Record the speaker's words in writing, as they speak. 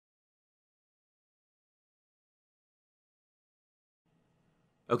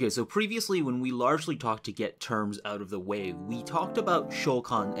Okay, so previously when we largely talked to get terms out of the way, we talked about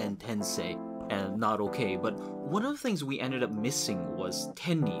shokan and tensei, and not okay, but one of the things we ended up missing was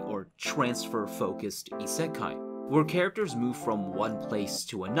tenii, or transfer-focused isekai, where characters move from one place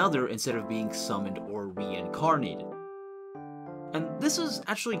to another instead of being summoned or reincarnated. And this is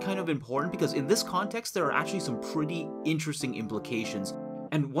actually kind of important because in this context there are actually some pretty interesting implications,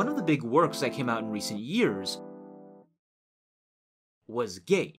 and one of the big works that came out in recent years was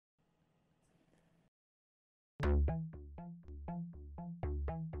Gate.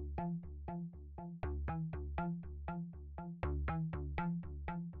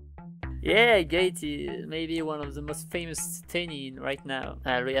 Yeah, Gate is maybe one of the most famous tenii right now.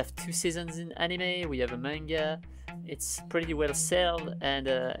 We have 2 seasons in anime, we have a manga, it's pretty well sold, and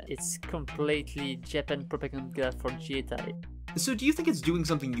it's completely Japan propaganda for Jietai. So do you think it's doing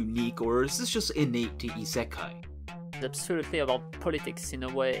something unique, or is this just innate to isekai? It's absolutely about politics in a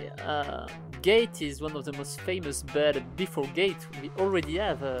way. Gate is one of the most famous, but before Gate we already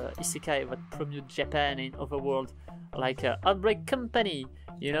have isekai that promote Japan in overworld, like Outbreak Company,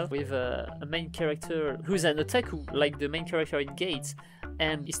 you know, with a main character who's an otaku, like the main character in Gate,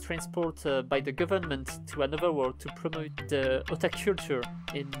 and is transported by the government to another world to promote the otaku culture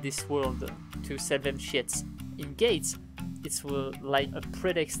in this world, to sell them shits. In Gate, it's like a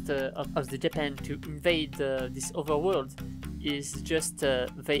pretext of the Japan to invade this overworld. Is just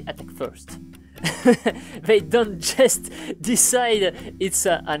they attack first. They don't just decide it's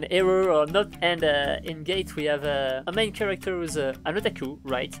an error or not. And in Gate we have a main character who's an otaku,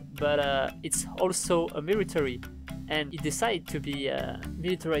 right? But it's also a military, and he decided to be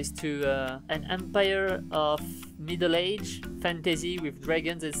militarized to an empire of Middle Age fantasy with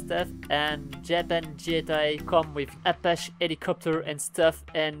dragons and stuff, and Japan Jietai come with Apache helicopter and stuff,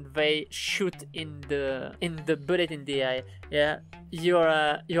 and they shoot in the bullet in the eye. Yeah, you're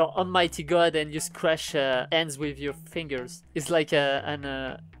almighty god and you scratch hands with your fingers. It's like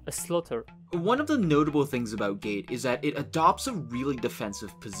a slaughter. One of the notable things about Gate is that it adopts a really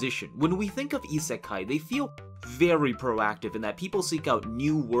defensive position. When we think of isekai, they feel very proactive in that people seek out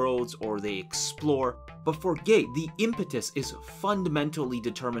new worlds or they explore. But for Gate, the impetus is fundamentally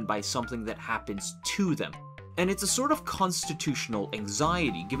determined by something that happens to them. And it's a sort of constitutional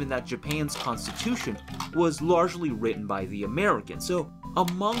anxiety, given that Japan's constitution was largely written by the Americans, so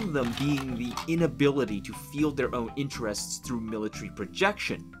among them being the inability to field their own interests through military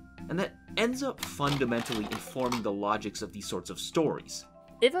projection. And that ends up fundamentally informing the logics of these sorts of stories.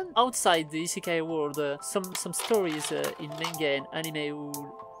 Even outside the isekai world, some stories in manga and anime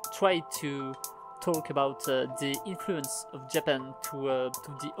will try to talk about the influence of Japan to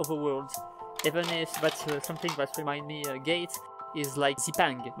the overworld. Even if that's something that reminds me Gate is like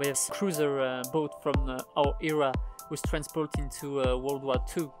Zipang, where a cruiser boat from our era was transported into World War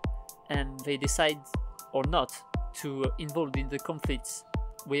II, and they decide or not to involve in the conflicts.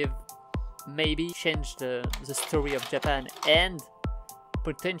 We've maybe changed the story of Japan and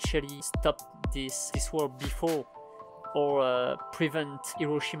potentially stop this war before, or prevent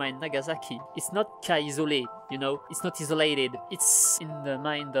Hiroshima and Nagasaki. It's not isolé, you know, it's not isolated. It's in the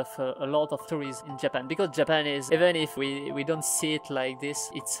mind of a lot of stories in Japan, because Japan is, even if we don't see it like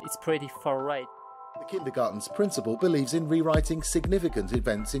this, it's pretty far right. The kindergarten's principal believes in rewriting significant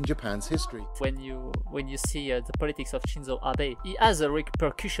events in Japan's history. When you see the politics of Shinzo Abe, he has a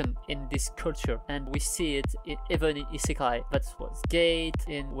repercussion in this culture, and we see it even in isekai. That was Gate,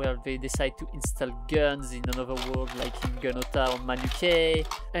 in where they decide to install guns in another world, like in Gunota or Manuke,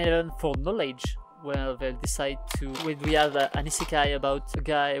 and even for knowledge, where they'll decide to... We have an isekai about a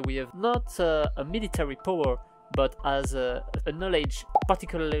guy with not a military power, but has a knowledge,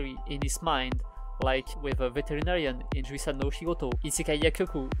 particularly in his mind, like with a veterinarian in Juisa no Shigoto. Isekai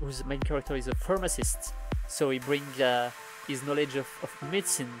Yakoku, whose main character is a pharmacist, so he brings his knowledge of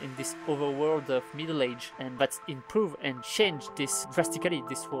medicine in this overworld of Middle Age, and that improve and change this drastically,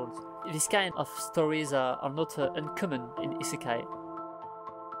 this world. These kind of stories are not uncommon in isekai.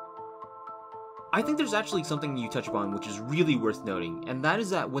 I think there's actually something you touch upon which is really worth noting, and that is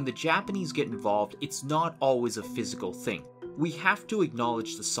that when the Japanese get involved, it's not always a physical thing. We have to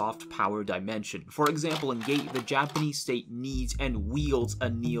acknowledge the soft power dimension. For example, in Gate, the Japanese state needs and wields a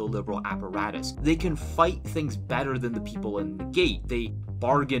neoliberal apparatus. They can fight things better than the people in the Gate. They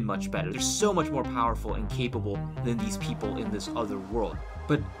bargain much better. They're so much more powerful and capable than these people in this other world.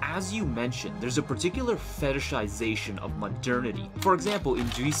 But as you mentioned, there's a particular fetishization of modernity. For example, in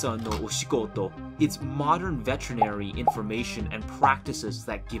Juisa no Oshikoto, it's modern veterinary information and practices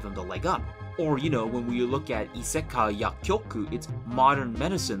that give them the leg up. Or, you know, when we look at Isekai Yakyoku, it's modern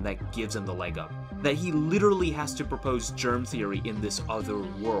medicine that gives them the leg up. that he literally has to propose germ theory in this other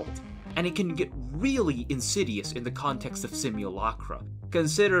world. And it can get really insidious in the context of simulacra.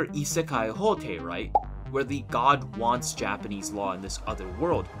 Consider Isekai Ryouridou, right? Where the god wants Japanese law in this other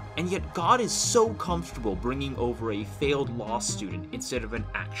world, and yet God is so comfortable bringing over a failed law student instead of an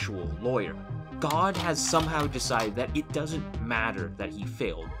actual lawyer. God has somehow decided that it doesn't matter that he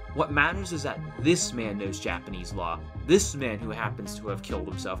failed. What matters is that this man knows Japanese law, this man who happens to have killed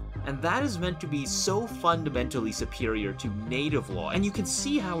himself, and that is meant to be so fundamentally superior to native law, and you can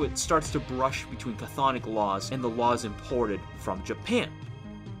see how it starts to brush between chthonic laws and the laws imported from Japan.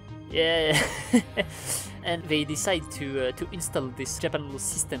 Yeah, and they decide to install this Japan law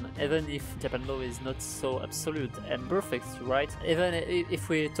system, even if Japan law is not so absolute and perfect, right? Even if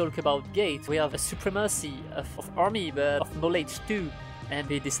we talk about Gate, we have a supremacy of army, but of knowledge too, and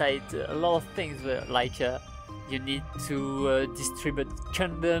they decide a lot of things, like you need to distribute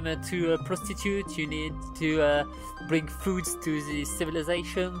condom to a prostitute, you need to bring foods to the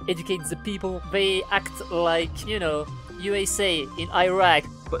civilization, educate the people. They act like, you know, USA in Iraq.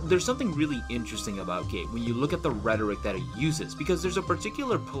 But there's something really interesting about Gate when you look at the rhetoric that it uses, because there's a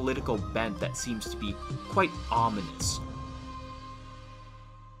particular political bent that seems to be quite ominous.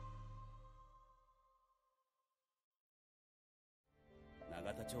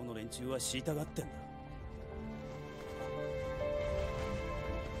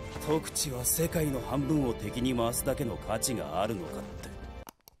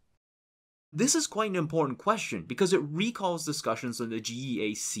 This is quite an important question because it recalls discussions on the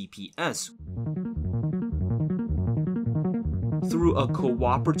GEA CPS. Through a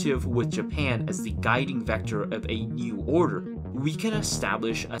cooperative with Japan as the guiding vector of a new order, we can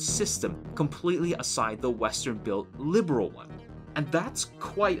establish a system completely aside the Western-built liberal one. And that's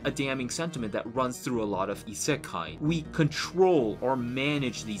quite a damning sentiment that runs through a lot of isekai. We control or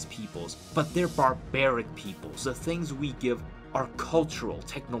manage these peoples, but they're barbaric peoples. The things we give are cultural,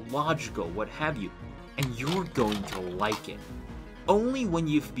 technological, what have you, and you're going to like it. Only when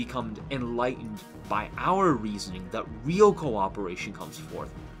you've become enlightened by our reasoning that real cooperation comes forth,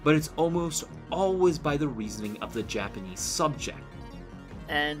 but it's almost always by the reasoning of the Japanese subject.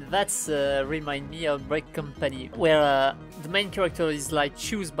 And that's remind me of Break Company, where the main character is like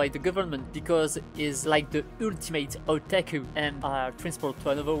chosen by the government because he's like the ultimate otaku and are transported to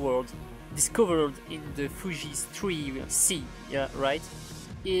another world, discovered in the Fuji's tree sea, yeah, right?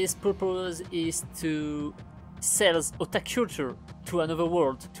 His purpose is to sell otaku culture to another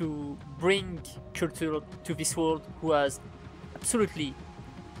world, to bring culture to this world who has absolutely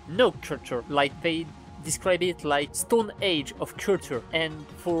no culture. Like they describe it like Stone Age of culture, and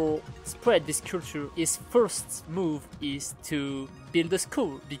for spread this culture, his first move is to build a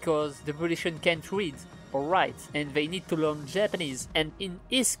school because the population can't read or write and they need to learn Japanese, and in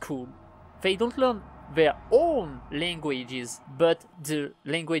his school they don't learn their own languages but the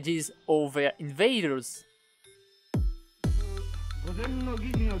languages of their invaders.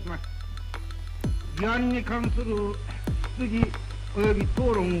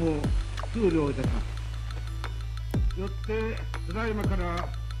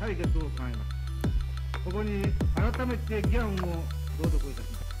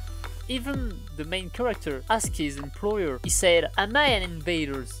 Even the main character asked his employer, he said, "Am I an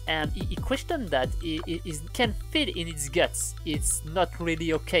invader?" And he questioned that. It can't fit in its guts. It's not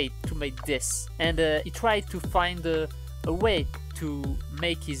really okay to make this. And he tried to find a way to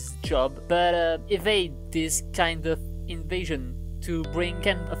make his job, but evade this kind of invasion to bring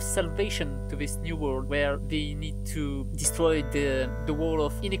kind of salvation to this new world where they need to destroy the wall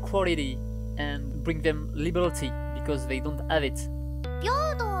of inequality and bring them liberty because they don't have it.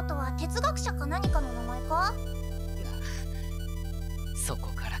 平等とは哲学者か何かの名前か？そ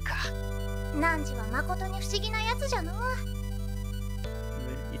こからか。汝は誠に不思議なやつじゃの。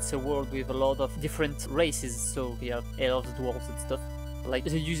It's a world with a lot of different races, so we have elves, dwarves and stuff. Like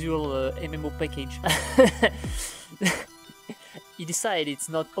the usual MMO package. He decided it's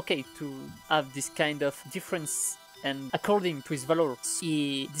not okay to have this kind of difference, and according to his valors,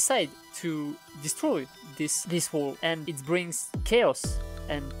 he decided to destroy this world, and it brings chaos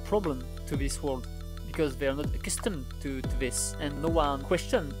and problem to this world because they are not accustomed to this, and no one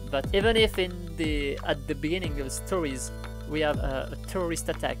questioned that. Even if at the beginning of the stories we have a terrorist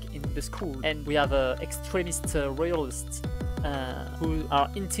attack in the school, and we have extremist royalists who are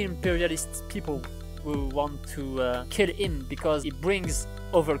anti-imperialist people who want to kill him because he brings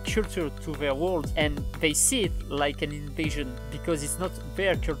over culture to their world, and they see it like an invasion because it's not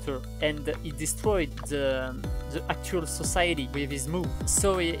their culture, and he destroyed the actual society with his move.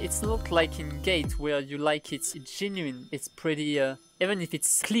 So it's not like in Gate where you like it's genuine, it's pretty even if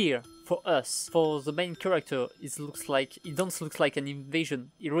it's clear for us. For the main character, it don't look like an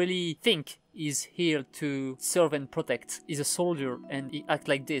invasion. He really think he's here to serve and protect. He's a soldier and he act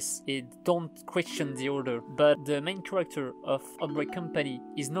like this. He don't question the order. But the main character of Outbreak Company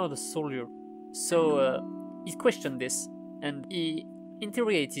is not a soldier. So he questioned this and he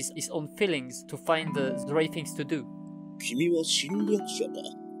interrogates his own feelings to find the right things to do. 君は侵略者だ。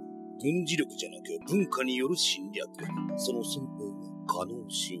軍事力じゃなく文化による侵略。その先方は加納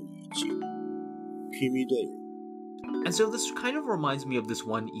真一。君だよ。And so this kind of reminds me of this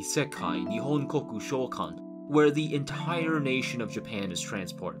one isekai, Nihonkoku Shokan, where the entire nation of Japan is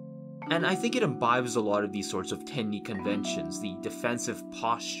transported. And I think it imbibes a lot of these sorts of tenii conventions, the defensive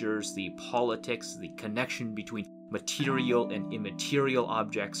postures, the politics, the connection between material and immaterial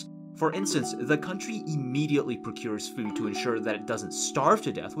objects. For instance, the country immediately procures food to ensure that it doesn't starve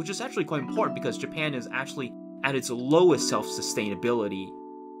to death, which is actually quite important because Japan is actually at its lowest self-sustainability.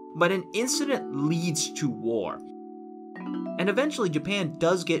 But an incident leads to war. And eventually Japan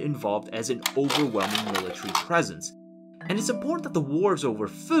does get involved as an overwhelming military presence. And it's important that the war is over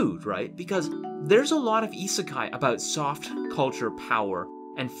food, right? Because there's a lot of isekai about soft culture power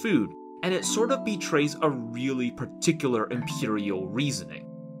and food, and it sort of betrays a really particular imperial reasoning.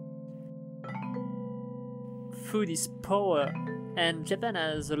 Food is power, and Japan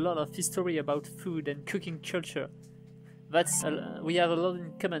has a lot of history about food and cooking culture. We have a lot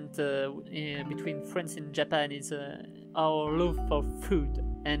in common between France and Japan is our love for food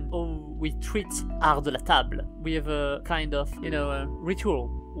and how we treat art de la table. We have a kind of, a ritual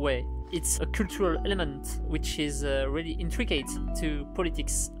way. It's a cultural element which is really intricate to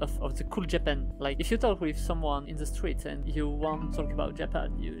politics of the cool Japan. Like if you talk with someone in the street and you want to talk about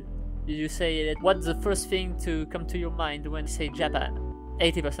Japan, you say that what's the first thing to come to your mind when you say Japan?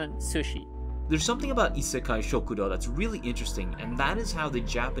 80% sushi. There's something about Isekai Shokudo that's really interesting, and that is how the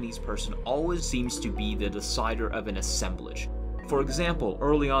Japanese person always seems to be the decider of an assemblage. For example,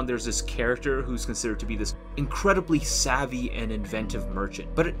 early on there's this character who's considered to be this incredibly savvy and inventive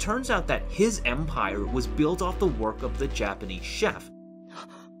merchant, but it turns out that his empire was built off the work of the Japanese chef.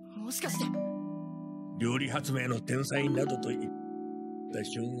 もしかして料理発明の天才などと言った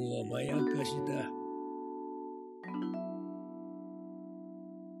称号はまやかしだ。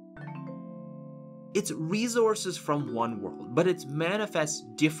It's resources from one world, but it's manifests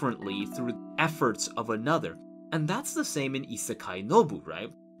differently through efforts of another. And that's the same in Isekai Nobu, right?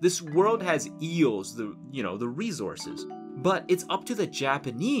 This world has eels, the resources, but it's up to the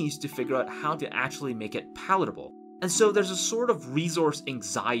Japanese to figure out how to actually make it palatable. And so there's a sort of resource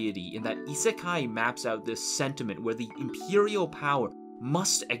anxiety in that Isekai maps out this sentiment where the imperial power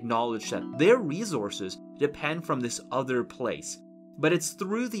must acknowledge that their resources depend from this other place. But it's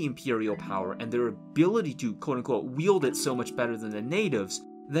through the imperial power and their ability to quote-unquote wield it so much better than the natives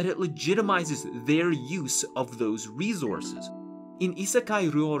that it legitimizes their use of those resources. In Isekai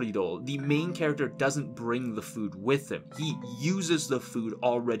Ryouridou, the main character doesn't bring the food with him. He uses the food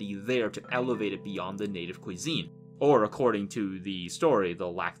already there to elevate it beyond the native cuisine, or according to the story, the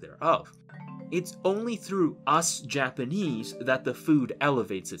lack thereof. It's only through us Japanese that the food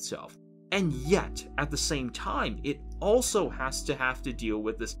elevates itself. And yet, at the same time, it also has to deal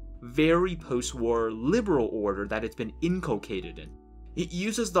with this very post-war liberal order that it's been inculcated in. It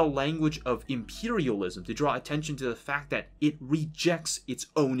uses the language of imperialism to draw attention to the fact that it rejects its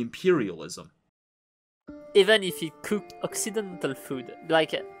own imperialism. Even if it cooked Occidental food,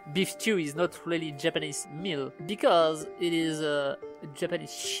 like beef stew is not really Japanese meal, because it is a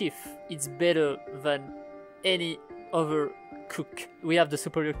Japanese chef, it's better than any other cook. We have the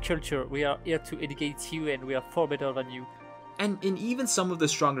superior culture, we are here to educate you and we are far better than you. And in even some of the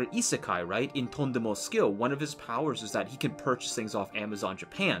stronger isekai, right, in Tondemo's skill, one of his powers is that he can purchase things off Amazon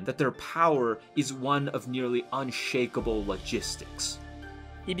Japan, that their power is one of nearly unshakable logistics.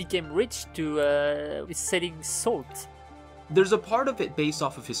 He became rich to selling salt. There's a part of it based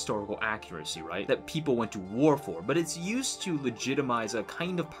off of historical accuracy, right, that people went to war for, but it's used to legitimize a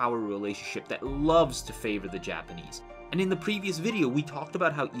kind of power relationship that loves to favor the Japanese. And in the previous video, we talked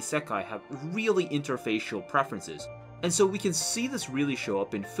about how isekai have really interfacial preferences. And so we can see this really show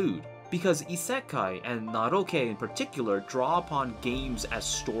up in food, because isekai, and naroke in particular, draw upon games as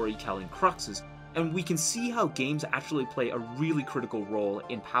storytelling cruxes, and we can see how games actually play a really critical role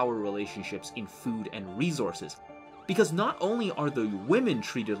in power relationships in food and resources. Because not only are the women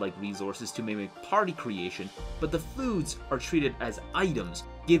treated like resources to mimic party creation, but the foods are treated as items,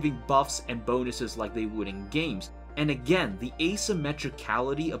 giving buffs and bonuses like they would in games. And again, the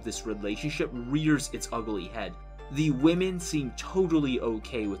asymmetricality of this relationship rears its ugly head. The women seem totally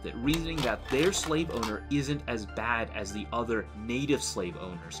okay with it, reasoning that their slave owner isn't as bad as the other native slave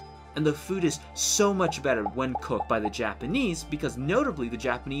owners. and the food is so much better when cooked by the Japanese because notably the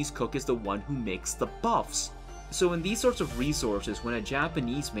Japanese cook is the one who makes the buffs. So in these sorts of resources, when a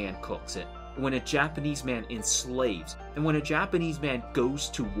Japanese man cooks it, when a Japanese man enslaves, and when a Japanese man goes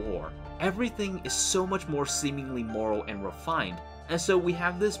to war, everything is so much more seemingly moral and refined. And so we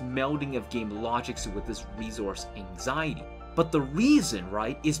have this melding of game logics with this resource anxiety. But the reason,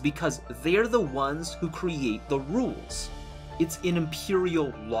 right, is because they're the ones who create the rules. It's an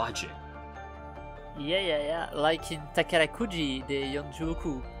imperial logic. Yeah. Like in Takarakuji, the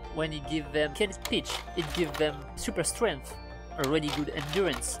Yonjuoku, when you give them kill speech, it gives them super strength, a really good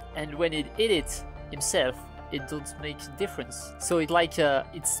endurance, and when it eat it himself, it don't make a difference. So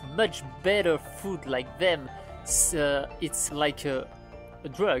it's much better food like them. It's like a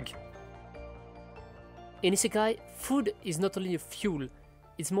drug. In Isekai, food is not only a fuel,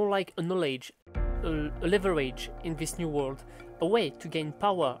 it's more like a knowledge, a leverage in this new world, a way to gain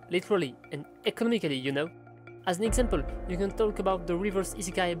power, literally and economically, you know. As an example, you can talk about the reverse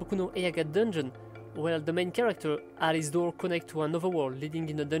Isekai Boku no Eiga dungeon, where the main character had his door connect to another world leading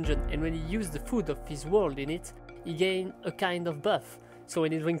in a dungeon, and when he used the food of his world in it, he gained a kind of buff. So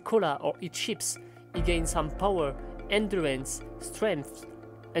when he drink cola or eat chips, he gains some power, endurance, strength,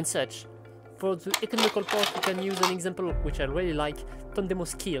 and such. For the economical part, you can use an example which I really like,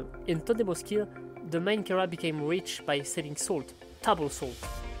 Tondemo's Kill. In Tondemo's Kill, the main character became rich by selling salt, table salt.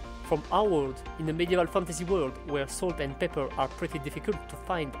 From our world, in a medieval fantasy world where salt and pepper are pretty difficult to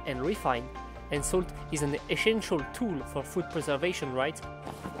find and refine, and salt is an essential tool for food preservation, right?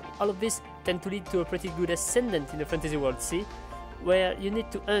 All of this tend to lead to a pretty good ascendant in the fantasy world, see? Where you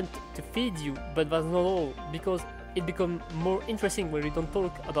need to hunt to feed you, but that's not all, because it becomes more interesting when we don't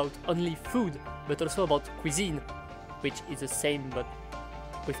talk about only food, but also about cuisine, which is the same but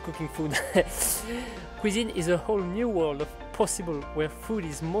with cooking food. Cuisine is a whole new world of possible where food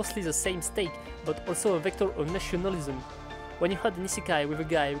is mostly the same stake, but also a vector of nationalism. When you had an isekai with a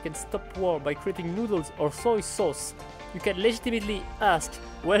guy who can stop war by creating noodles or soy sauce, you can legitimately ask,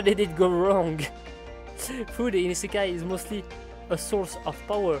 where did it go wrong? Food in isekai is mostly a source of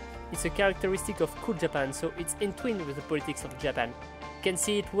power. It's a characteristic of cool Japan, so it's in tune with the politics of Japan. You can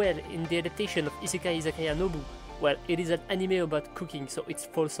see it well in the adaptation of Isekai Izakaya Nobu. Well, it is an anime about cooking, so it's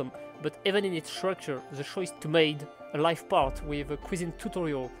wholesome, but even in its structure, the choice to make a life part with a cuisine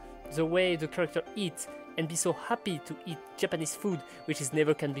tutorial, the way the character eats, and be so happy to eat Japanese food, which is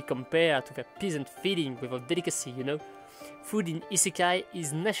never can be compared to the peasant feeding without delicacy, you know? Food in Isekai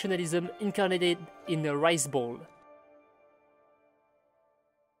is nationalism incarnated in a rice bowl.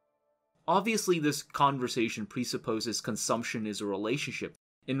 Obviously, this conversation presupposes consumption is a relationship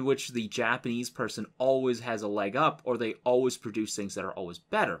in which the Japanese person always has a leg up or they always produce things that are always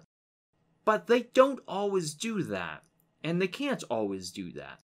better. But they don't always do that, and they can't always do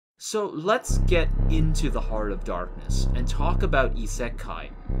that. So let's get into the heart of darkness and talk about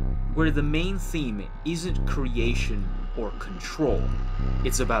Isekai, where the main theme isn't creation or control,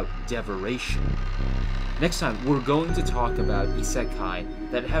 it's about devoration. Next time, we're going to talk about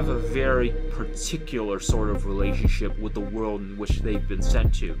Isekai that have a very particular sort of relationship with the world in which they've been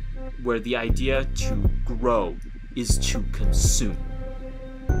sent to, where the idea to grow is to consume.